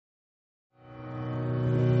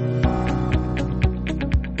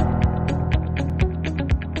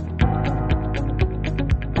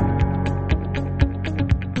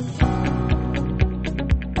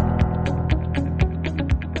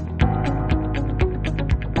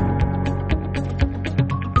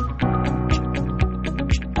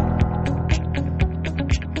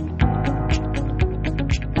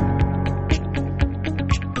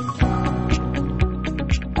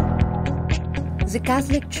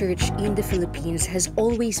Catholic Church in the Philippines has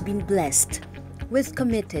always been blessed with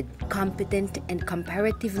committed, competent, and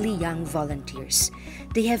comparatively young volunteers.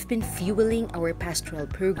 They have been fueling our pastoral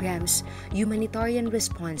programs, humanitarian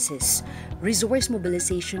responses, resource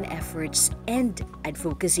mobilization efforts, and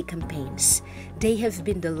advocacy campaigns. They have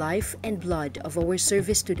been the life and blood of our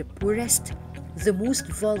service to the poorest, the most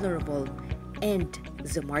vulnerable, and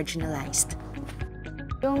the marginalized.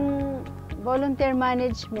 Yung volunteer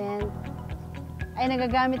management ay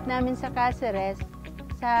nagagamit namin sa Cáceres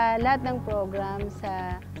sa lahat ng program,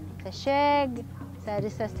 sa SHEG, sa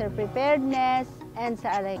disaster preparedness, and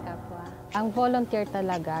sa Alay Kapwa. Ang volunteer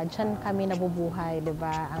talaga, dyan kami nabubuhay, di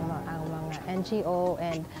ba? Ang mga NGO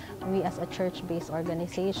and we as a church-based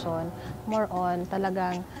organization, more on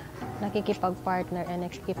talagang nakikipag-partner and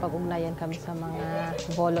nakikipag-ugnayan kami sa mga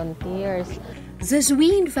volunteers. Thus,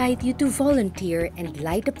 we invite you to volunteer and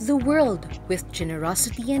light up the world with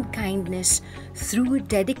generosity and kindness through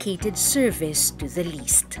dedicated service to the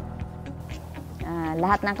least.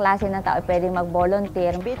 Lahat ng klase ng tao pwedeng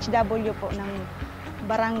mag-volunteer. BHW po ng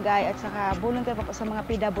barangay at saka volunteer po sa mga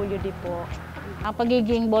PWD po. Ang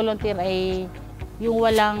pagiging volunteer ay yung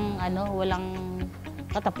walang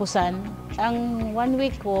katapusan. Ang 1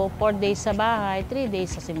 week ko, 4 days sa bahay, 3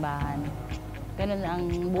 days sa simbahan. Ganun ang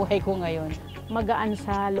buhay ko ngayon. Magaan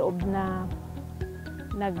sa loob na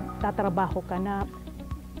nagtatrabaho ka na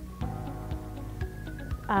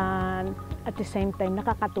at the same time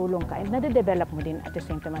nakakatulong ka and nade-develop mo din at the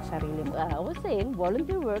same time ang sarili mo. I was saying,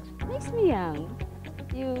 volunteer work makes me young.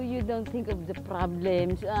 You don't think of the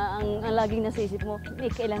problems. Ang laging nasa isip mo, may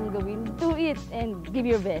kailangan gawin, do it and give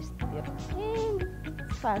your best. Yep. And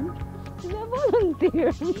it's fun to be a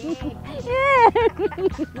volunteer. Yeah!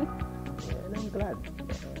 And I'm glad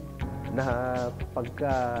na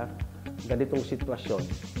pagka ganitong sitwasyon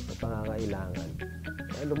na pangangailangan,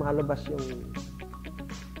 lumalabas yung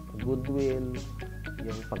goodwill,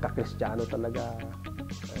 yung pagka-Kristiyano talaga,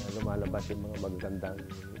 lumalabas yung mga magagandang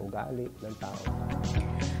ugali ng tao.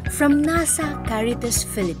 From NASA Caritas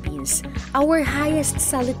Philippines, our highest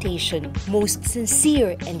salutation, most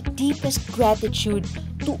sincere and deepest gratitude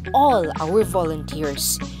to all our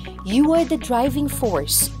volunteers. You are the driving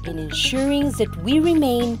force in ensuring that we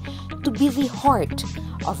remain to be the heart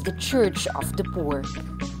of the Church of the Poor.